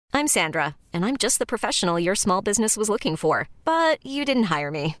I'm Sandra, and I'm just the professional your small business was looking for. But you didn't hire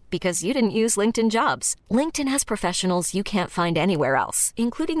me because you didn't use LinkedIn Jobs. LinkedIn has professionals you can't find anywhere else,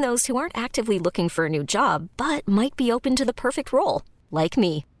 including those who aren't actively looking for a new job, but might be open to the perfect role, like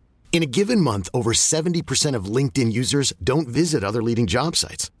me. In a given month, over 70% of LinkedIn users don't visit other leading job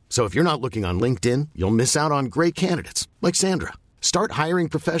sites. So if you're not looking on LinkedIn, you'll miss out on great candidates like Sandra. Start hiring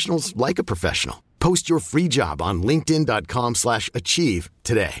professionals like a professional. Post your free job on linkedin.com/achieve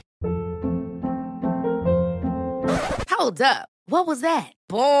today. Hold up. What was that?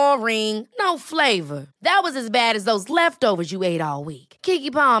 Boring. No flavor. That was as bad as those leftovers you ate all week.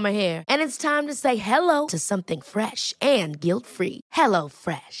 Keke Palmer here, and it's time to say hello to something fresh and guilt-free. Hello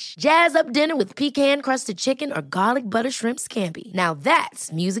Fresh. Jazz up dinner with pecan-crusted chicken or garlic butter shrimp scampi. Now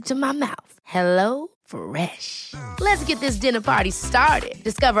that's music to my mouth. Hello Fresh. Let's get this dinner party started.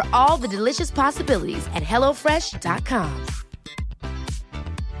 Discover all the delicious possibilities at hellofresh.com.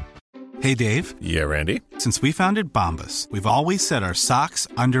 Hey, Dave. Yeah, Randy. Since we founded Bombas, we've always said our socks,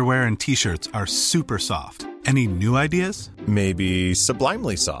 underwear, and T-shirts are super soft. Any new ideas? Maybe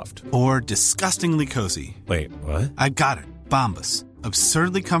sublimely soft. Or disgustingly cozy. Wait, what? I got it. Bombas.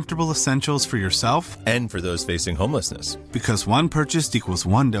 Absurdly comfortable essentials for yourself and for those facing homelessness. Because one purchased equals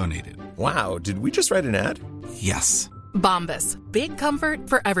one donated. Wow, did we just write an ad? Yes. Bombas. Big comfort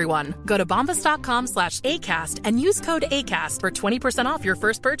for everyone. Go to bombas.com/ACAST and use code ACAST for 20% off your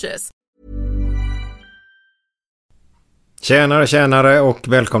first purchase. Tjänare och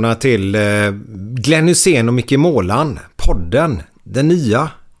välkomna till Glenn Hysén och Micke Målan. Podden, den nya.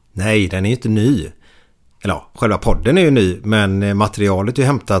 Nej, den är inte ny. Eller ja, själva podden är ju ny, men materialet är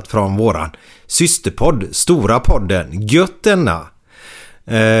hämtat från våran systerpodd, stora podden, Götterna.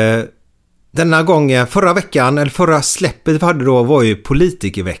 Denna gången, förra släppet vi hade då var ju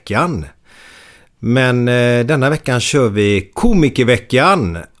politikerveckan. Men denna veckan kör vi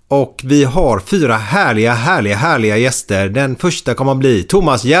komikerveckan. Och vi har 4 härliga gäster. Den första kommer att bli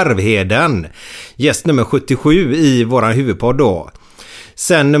Thomas Järvheden. Gäst nummer 77 i våran huvudpodd då.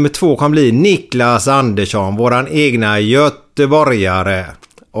 Sen nummer 2 kommer bli Niklas Andersson, våran egna göteborgare.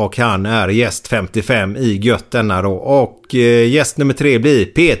 Och han är gäst 55 i Götterna då. Och gäst nummer 3 blir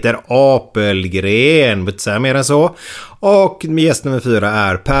Peter Apelgren. Vet säga mer än så. Och gäst nummer 4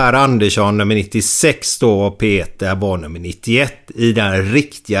 är Per Andersson, nummer 96 då. Och Peter var nummer 91 i den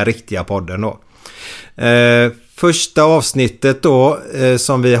riktiga podden då. Första avsnittet då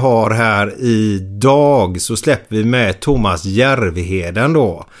som vi har här idag så släpper vi med Thomas Järvheden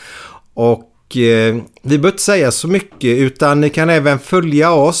då. Och vi behöver inte säga så mycket utan ni kan även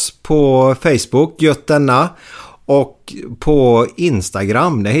följa oss på Facebook, Götterna, och på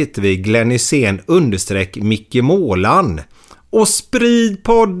Instagram, där heter vi Glenn Hysén _Micke Målan. Och sprid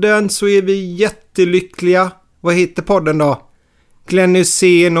podden så är vi jättelyckliga. Vad heter podden då? Glenn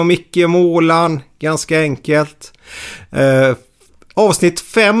Hysén och Micke Målan, ganska enkelt. Avsnitt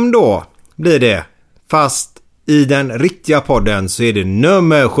 5 då blir det, fast i den riktiga podden så är det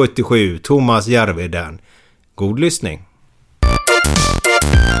nummer 77, Thomas Järvheden. God lyssning.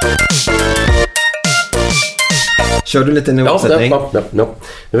 Kör du lite nivåsättning? Ja.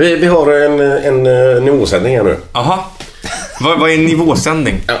 Vi har en nivåsättning här nu. Aha. Vad är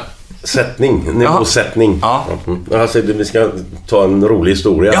nivåsättning? Ja. Nivåsättning. Ja. Alltså, vi ska ta en rolig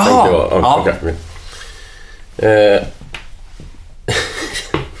historia. Ja. Tänkte jag. Ja.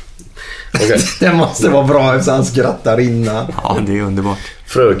 Okay. Det måste vara bra så han skrattar innan. Ja, det är underbart.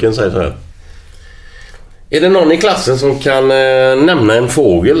 Fröken säger så här: är det någon i klassen som kan nämna en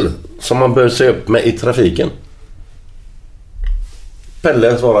fågel som man bör se upp med i trafiken?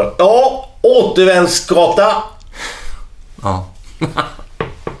 Pelle svarar: ja, återvändsgata. Ja.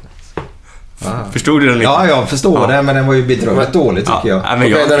 Förstod du den lite? Ja, jag förstår det, men den var ju bedrövligt dålig tycker jag.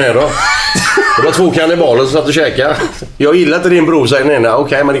 Okej, den här då. Det var 2 kannibaler som satt och käkade. Jag gillar inte din bror, säger den ena.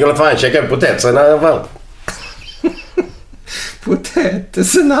 Okej, men det kan fan käka upp potäterna i alla fall.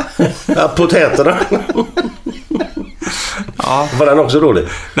 Potäterna? Ja, potäterna. Ja. Var den också dålig?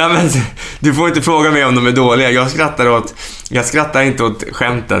 Nej, men du får inte fråga mig om de är dåliga. Jag skrattar inte åt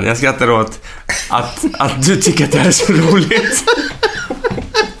skämten. Jag skrattar åt att du tycker att det här är så roligt.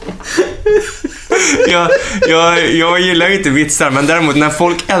 Jag gillar ju inte vitsar, men däremot när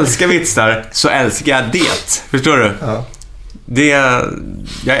folk älskar vitsar så älskar jag det. Förstår du? Ja.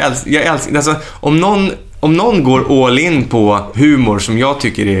 Jag älskar alltså, om någon går all in på humor som jag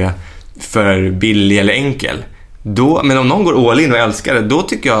tycker är för billig eller enkel, men om någon går all in och älskar det, då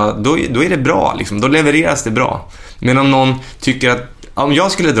tycker jag då är det bra liksom, då levereras det bra. Men om någon tycker att om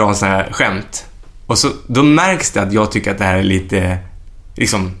jag skulle dra en sån här skämt och så, då märks det att jag tycker att det här är lite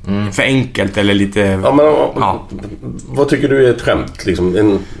liksom för enkelt eller lite... Ja, men vad tycker du är ett skämt? Liksom,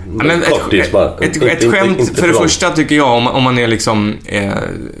 ett skämt för det första tycker jag, om man är liksom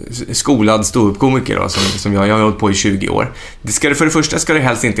skolad ståuppkomiker då, som jag har hållit på i 20 år. För det första ska det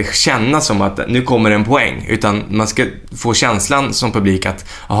helst inte kännas som att nu kommer en poäng, utan man ska få känslan som publik att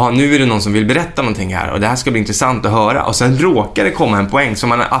nu är det någon som vill berätta någonting här och det här ska bli intressant att höra, och sen råkar det komma en poäng som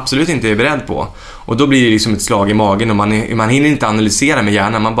man absolut inte är beredd på, och då blir det liksom ett slag i magen och man hinner inte analysera med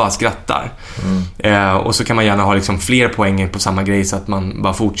hjärnan, man bara skrattar. Och så kan man gärna ha liksom fler poäng på samma grej så att man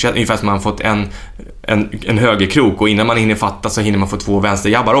bara fortsätter, ungefär som man har fått en högerkrok och innan man hinner fatta så hinner man få 2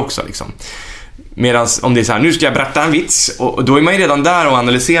 vänsterjabbar också liksom. Medan om det är så här, nu ska jag berätta en vits, och då är man ju redan där och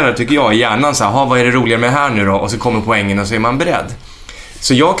analyserar, tycker jag, i hjärnan så här, vad är det roliga med det här nu då? Och så kommer poängen och så är man beredd.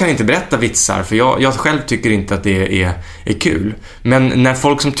 Så jag kan inte berätta vitsar, för jag själv tycker inte att det är kul. Men när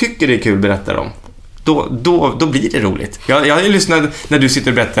folk som tycker det är kul berättar dem, då blir det roligt. Jag har ju lyssnat när du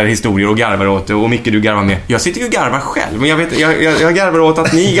sitter och berättar historier och garvar åt det, och Micke, du garvar med. Jag sitter ju och garvar själv, men jag garvar åt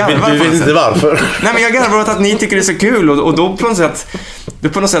att ni garvar. Du vet inte varför. Nej, men jag garvar åt att ni tycker det är så kul, och då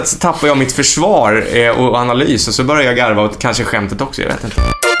på något sätt så tappar jag mitt försvar och analys, och så börjar jag garva åt kanske skämtet också, jag vet inte.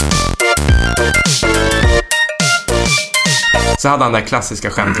 Så hade han det klassiska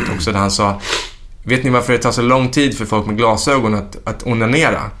skämtet också där han sa: vet ni varför det tar så lång tid för folk med glasögon att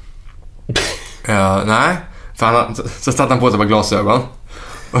onanera? Nej, för så satt han på sig på glasögon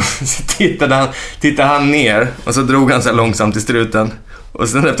och så tittade han ner och så drog han sig långsamt i struten, och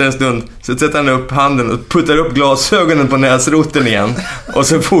sen efter en stund så sätter han upp handen och puttar upp glasögonen på näsroten igen, och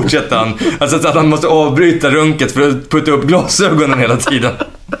så fortsätter han, alltså så att han måste avbryta runket för att putta upp glasögonen hela tiden.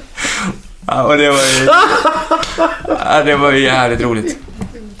 Och det var ju jävligt roligt.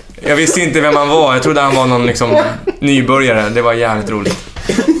 Jag visste inte vem han var, jag trodde han var någon liksom nybörjare. Det var jävligt roligt.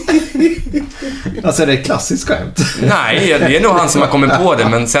 Alltså det är ett klassiskt skämt. Nej, det är nog han som har kommit på det,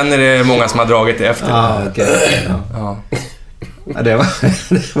 men sen är det många som har dragit det efter. Okay. Ja. Ja, det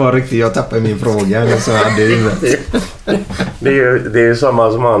var riktigt, jag tappade min fråga eller så hade det är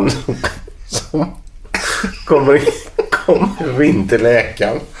samma som han som kommer in till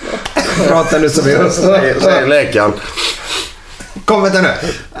läkaren. Pratar du som jag säger läkaren. Kom, vänta nu.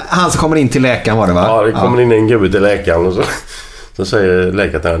 Han som kommer in till läkaren var det, va? Ja, det kommer in en gubbe till läkaren, och så säger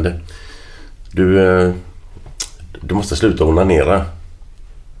läkaren: du måste sluta onanera.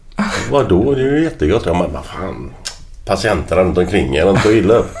 Vadå? Det är ju jättegott. Ja, men vad fan, patienterna runt omkring är inte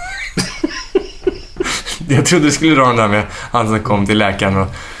illa upp. Jag trodde du skulle dra den där med han som kom till läkaren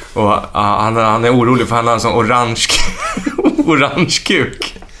och han är orolig för han har en sån orange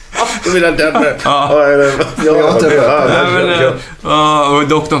kuk. Du vill inte den. Och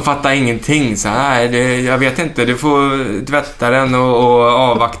doktorn fattar ingenting så här, jag vet inte, du får tvätta den och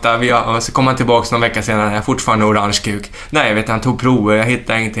avvakta. Och så kom han tillbaka någon vecka senare, jag fortfarande orange kuk. Nej, jag vet, han tog prover, jag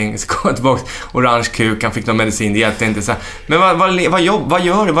hittade ingenting. Så kom han tillbaka, orange kuk, han fick någon medicin, det hjälpte inte så här. Men vad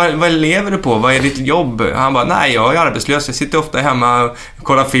gör du? Vad lever du på? Vad är ditt jobb? Han bara: nej, jag är arbetslös, jag sitter ofta hemma och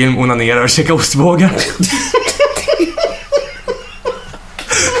kollar film, onanerar och käkar ostbågar.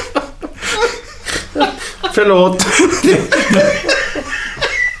 Förlåt.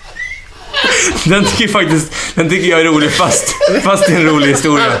 Den tycker jag är rolig, fast det är en rolig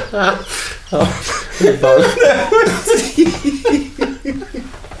historia. Ja.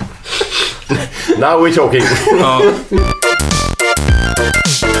 Now we're talking. Ja.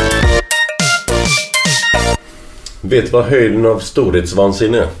 Vet du vad höjden av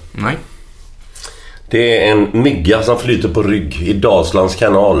storhetsvansinne är? Nej. Det är en mygga som flyter på rygg i Dalslands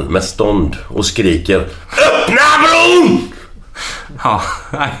kanal med stånd och skriker: öppna bron! Ja,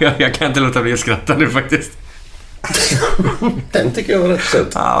 jag kan inte låta bli att skratta nu faktiskt. Den tycker jag var rätt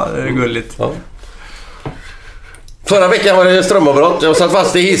söt. Ja, det är gulligt. Ja. Förra veckan var det strömavbrott. Jag satt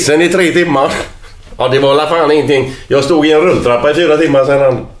fast i hissen i 3 timmar. Ja, det var alla fan ingenting. Jag stod i en rulltrappa i 4 timmar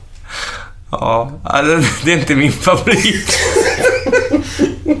sedan. Ja, det är inte min favorit.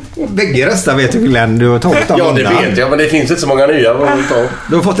 Bägge röstar vet du, Glenn, du har tagit dem. Ja, det vet jag, men det finns inte så många nya.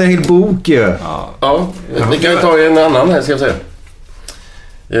 Du har fått en hel bok ju. Ja, vi kan ta en annan här, ska jag säga.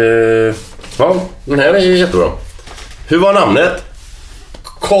 Ja, den här är jättebra. Hur var namnet?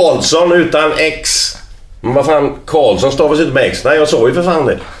 Karlsson utan X. Men vad fan, Karlsson stavas inte med X. Nej, jag sa ju för fan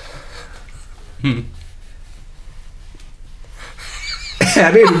det.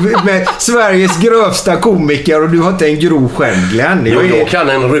 Här är med Sveriges grövsta komiker och du har inte en grov själv, Glenn. Jag kan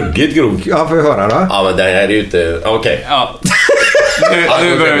en ruggigt grov. Ja, får jag höra då? Ja, men det här är ju inte... Okej. Ja.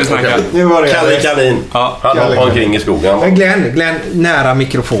 Nu börjar vi snacka. Kalle Kanin. Ja. Han hoppade omkring i skogen. Men Glenn, nära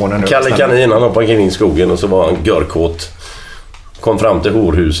mikrofonen nu. Kalle Kanin, han hoppade omkring i skogen och så var han görkåt. Kom fram till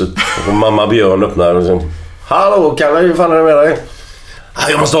horhuset och mamma Björn öppnade och så: hallå Kalle, hur fan är det med dig?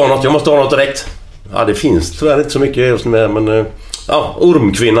 Jag måste ha något direkt. Ja, det finns tyvärr inte så mycket just nu, men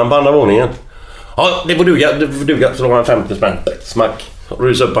ormkvinnan på andra våningen. Ja, det får duga. Så har han 50 spänn. Smack.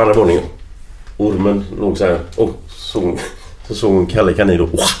 Rus upp på andra våningen. Ormen låg så här. Och så såg hon Kalle Kanin och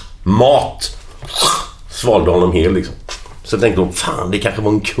mat. Svalde honom helt liksom. Så tänkte hon, fan det kanske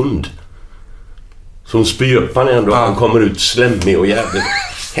var en kund. Så hon spyr upp han igen då. Han kommer ut slemmig och jävligt.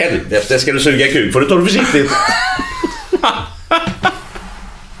 Helvete, ska du suga kuk? Får du ta det försiktigt.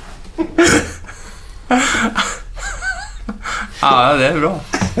 Ja, det är bra.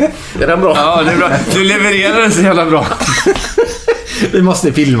 Är den bra? Ja, det är bra. Du levererar det så jävla bra. Vi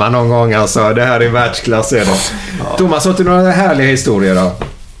måste filma någon gång alltså. Det här är världsklass. Är det. Ja. Thomas, har du några härliga historier då?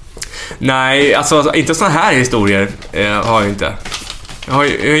 Nej, alltså inte såna här historier har jag inte. Jag har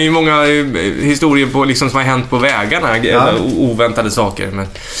ju många historier på, liksom, som har hänt på vägarna. Oväntade saker. Men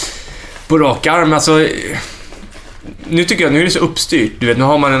på rak arm, alltså... Nu tycker jag, nu är det så uppstyrt. Du vet, nu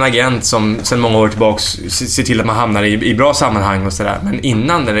har man en agent som sedan många år tillbaka ser till att man hamnar i bra sammanhang och sådär. Men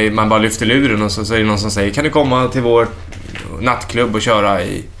innan där man bara lyfter luren och så är det någon som säger, kan du komma till vår nattklubb och köra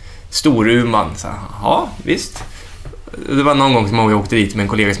i Storuman? Så, ja, visst. Det var någon gång som jag åkte dit med en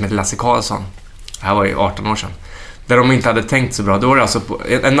kollega som heter Lasse Karlsson. Det här var ju 18 år sedan. Där de inte hade tänkt så bra. Då var det alltså på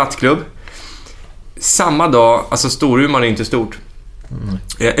en nattklubb. Samma dag, alltså Storuman är inte stort.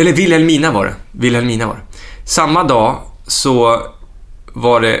 Eller Vilhelmina var det. Samma dag så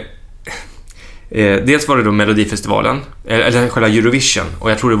var det dels var det då Melodifestivalen eller själva Eurovision,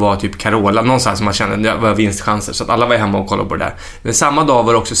 och jag tror det var typ Carola någonstans som man kände det var vinstchanser, så att alla var hemma och kollade på det där. Men samma dag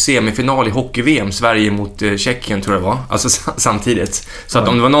var det också semifinal i hockey-VM, Sverige mot Tjeckien tror jag det var, alltså samtidigt. Så att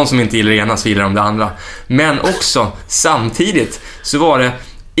om det var någon som inte gillade det ena så gillade de det andra. Men också samtidigt så var det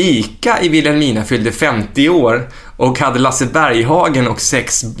Ica i Vilhelmina fyllde 50 år och hade Lasse Berghagen och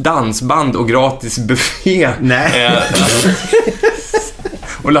 6 dansband och gratis buffé. Nej.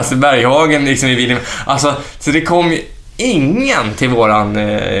 Och Lasse Berghagen liksom i Vilhelmina. Alltså, så det kom ingen till våran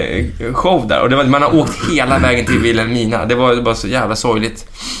show där. Och det var, man har åkt hela vägen till Vilhelmina. Det var bara så jävla sorgligt.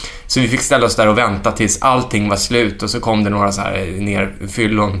 Så vi fick ställa oss där och vänta tills allting var slut. Och så kom det några så här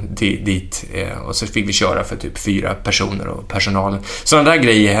nerfyllon dit. Och så fick vi köra för typ 4 personer och personalen. Sådana där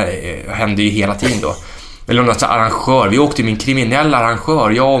grejer hände ju hela tiden då. Eller någon arrangör. Vi åkte med en kriminell arrangör.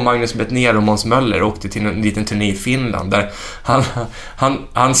 Jag och Magnus Bettner och Måns Möller åkte till en liten turné i Finland. Där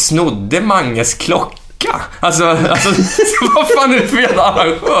han snodde Manges klocka. Alltså vad fan är det för jävla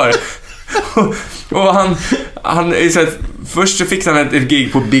arrangör? Och han så att, först så fick han ett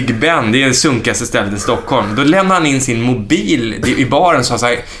gig på Big Ben. Det är det sunkaste stället i Stockholm. Då lämnade han in sin mobil i baren och sa så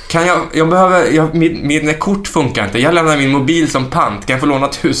här, kan jag behöver mitt kort funkar inte. Jag lämnar min mobil som pant. Kan jag få låna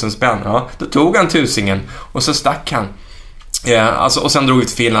 1000 spänn? Ja, då tog han 1000 och så stack han. Alltså, och sen drog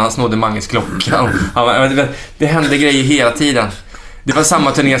ut filen. Han snodde Manges klocka. Det hände grejer hela tiden. Det var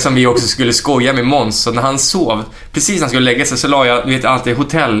samma turné som vi också skulle skoja med Måns. Så när han sov, precis när han skulle lägga sig, så la jag alltid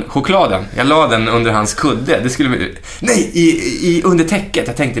hotellchokladen. Jag la den under hans kudde. Det skulle i under täcket.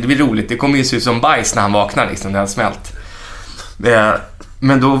 Jag tänkte det blir roligt. Det kommer ju se ut som bajs när han vaknar liksom, när han smält.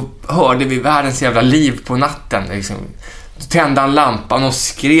 Men då hörde vi världens jävla liv på natten liksom. Då tände han lampan och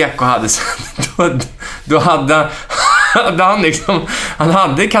skrek och hade då hade han liksom, han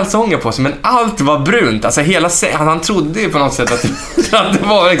hade kalsonger på sig men allt var brunt, alltså hela han trodde ju på något sätt att det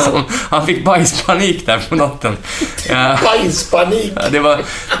var liksom, han fick bajspanik där på natten. Bajspanik. Det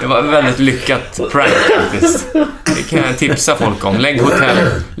var väldigt lyckat prank faktiskt. Det kan jag tipsa folk om.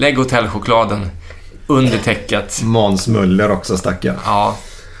 Lägg hotellchokladen under täcket. Måns Möller också stackar.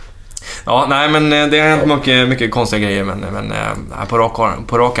 Ja, nej men det har hänt mycket konstiga grejer, men på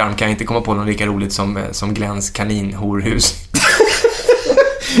rak arm kan jag inte komma på något lika roligt som Glens kaninhorhus.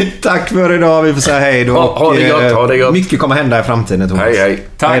 Tack för idag, vi får säga hej då. Ha det gott. Mycket kommer hända i framtiden, Thomas. Hej.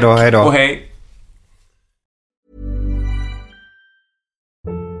 Tack. Hej då. Och hej.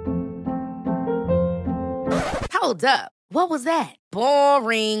 Hold up. What was that?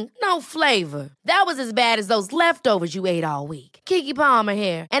 Boring. No flavor. That was as bad as those leftovers you ate all week. Keke Palmer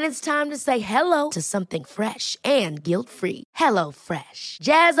here, and it's time to say hello to something fresh and guilt-free. Hello Fresh.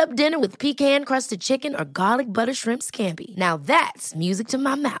 Jazz up dinner with pecan-crusted chicken or garlic butter shrimp scampi. Now that's music to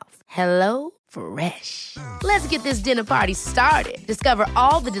my mouth. Hello Fresh. Let's get this dinner party started. Discover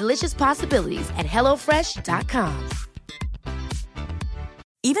all the delicious possibilities at hellofresh.com.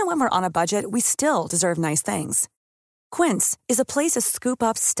 Even when we're on a budget, we still deserve nice things. Quince is a place to scoop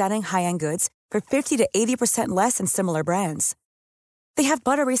up stunning high-end goods for 50 to 80% less than similar brands. They have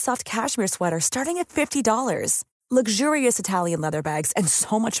buttery soft cashmere sweaters starting at $50, luxurious Italian leather bags, and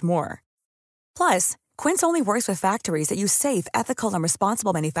so much more. Plus, Quince only works with factories that use safe, ethical, and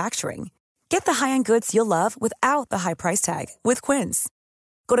responsible manufacturing. Get the high-end goods you'll love without the high price tag with Quince.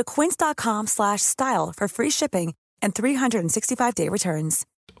 Go to quince.com/style for free shipping and 365-day returns.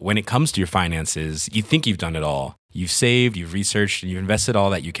 When it comes to your finances, you think you've done it all. You've saved, you've researched, and you've invested all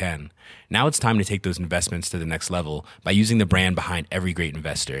that you can. Now it's time to take those investments to the next level by using the brand behind every great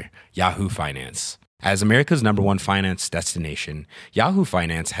investor, Yahoo Finance. As America's #1 finance destination, Yahoo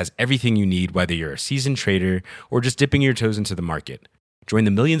Finance has everything you need, whether you're a seasoned trader or just dipping your toes into the market. Join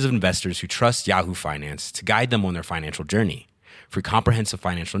the millions of investors who trust Yahoo Finance to guide them on their financial journey. For comprehensive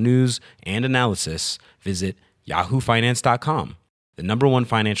financial news and analysis, visit yahoofinance.com, the #1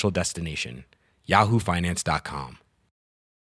 financial destination, yahoofinance.com.